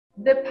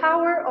The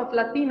power of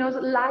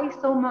Latinos lies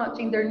so much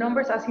in their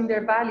numbers as in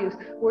their values.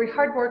 We're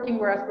hardworking,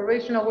 we're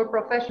aspirational, we're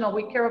professional,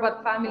 we care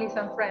about families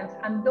and friends,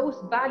 and those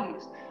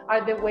values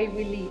are the way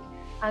we lead.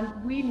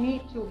 And we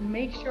need to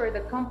make sure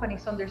that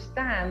companies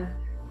understand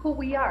who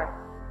we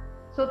are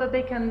so that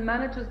they can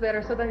manage us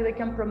better, so that they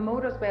can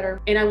promote us better.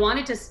 And I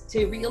wanted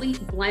to really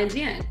blend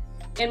in.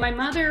 And my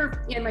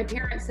mother and my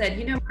parents said,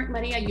 you know,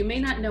 Maria, you may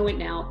not know it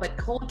now, but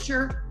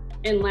culture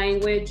and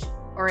language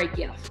are a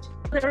gift.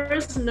 There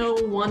is no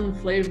one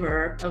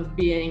flavor of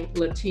being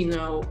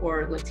Latino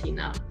or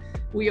Latina.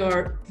 We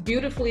are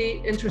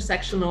beautifully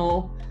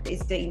intersectional.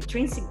 It's the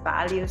intrinsic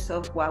values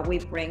of what we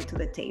bring to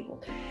the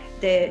table.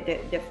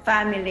 The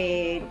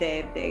family,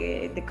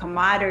 the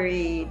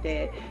camaraderie,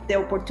 the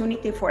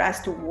opportunity for us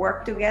to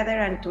work together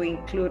and to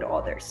include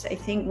others. I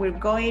think we're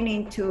going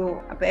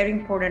into a very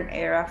important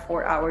era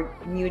for our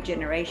new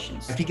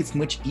generations. I think it's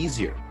much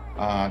easier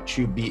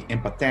to be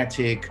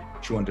empathetic,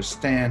 to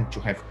understand, to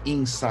have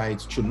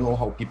insights, to know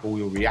how people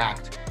will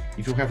react.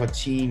 If you have a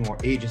team or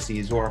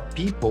agencies or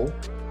people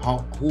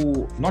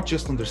who not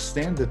just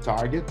understand the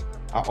target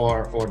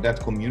or that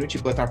community,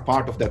 but are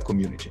part of that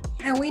community.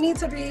 And we need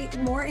to be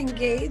more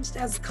engaged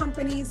as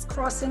companies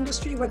cross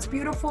industry. What's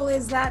beautiful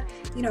is that,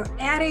 you know,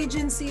 ad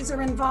agencies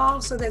are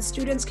involved so that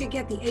students could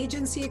get the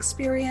agency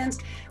experience.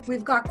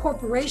 We've got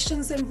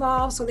corporations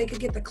involved so they could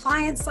get the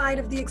client side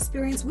of the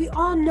experience. We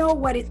all know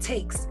what it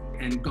takes.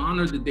 And gone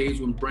are the days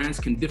when brands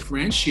can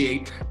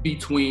differentiate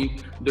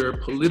between their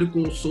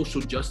political social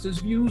justice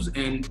views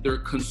and their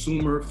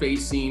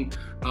consumer-facing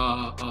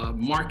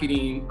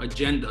marketing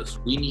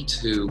agendas. We need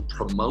to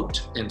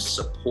promote and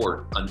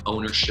support an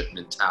ownership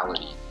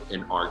mentality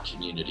in our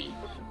community.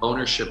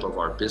 Ownership of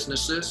our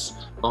businesses,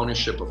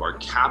 ownership of our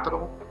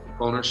capital,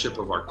 ownership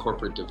of our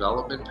corporate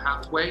development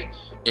pathway,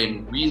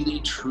 and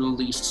really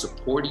truly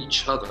support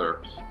each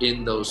other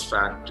in those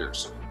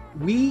factors.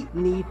 We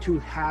need to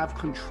have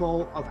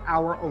control of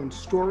our own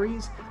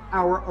stories,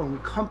 our own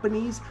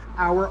companies,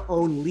 our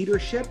own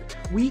leadership.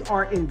 We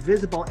are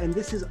invisible, and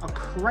this is a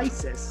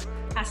crisis.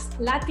 As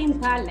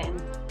Latin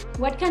talent,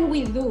 what can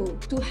we do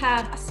to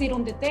have a seat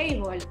on the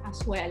table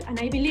as well? And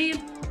I believe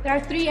there are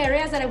three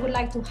areas that I would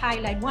like to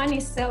highlight. One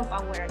is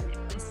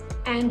self-awareness.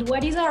 And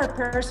what is our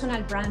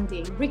personal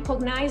branding?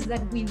 Recognize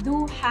that we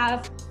do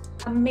have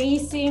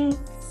amazing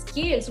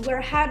skills.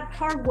 We're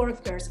hard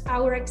workers.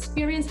 Our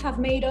experience have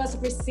made us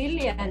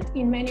resilient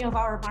in many of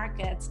our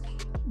markets.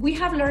 We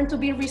have learned to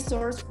be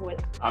resourceful.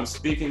 I'm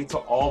speaking to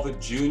all the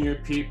junior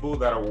people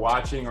that are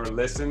watching or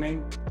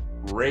listening.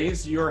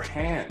 Raise your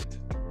hand.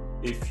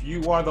 If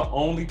you are the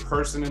only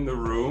person in the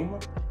room,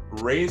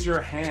 raise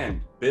your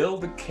hand.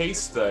 Build a case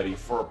study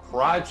for a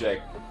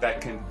project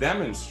that can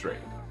demonstrate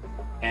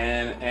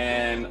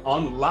and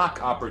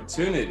unlock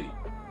opportunity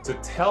to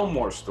tell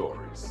more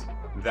stories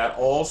that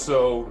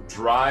also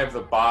drive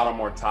the bottom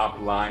or top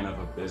line of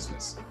a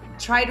business.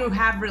 Try to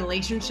have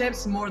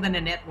relationships more than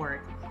a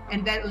network,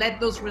 and then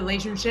let those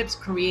relationships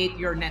create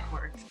your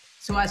network.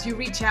 So as you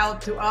reach out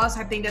to us,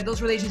 I think that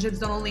those relationships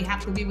don't only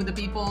have to be with the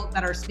people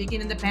that are speaking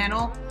in the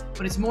panel,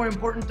 but it's more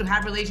important to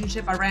have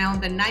relationship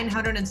around the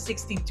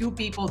 962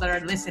 people that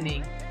are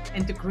listening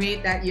and to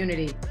create that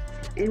unity.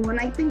 And when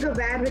I think of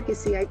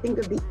advocacy, I think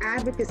of the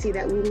advocacy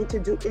that we need to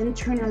do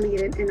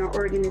internally in our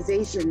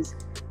organizations.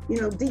 You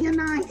know,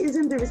 D&I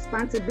isn't the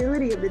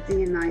responsibility of the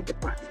D&I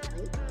department,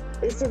 right?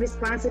 It's the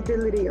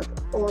responsibility of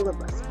all of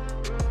us.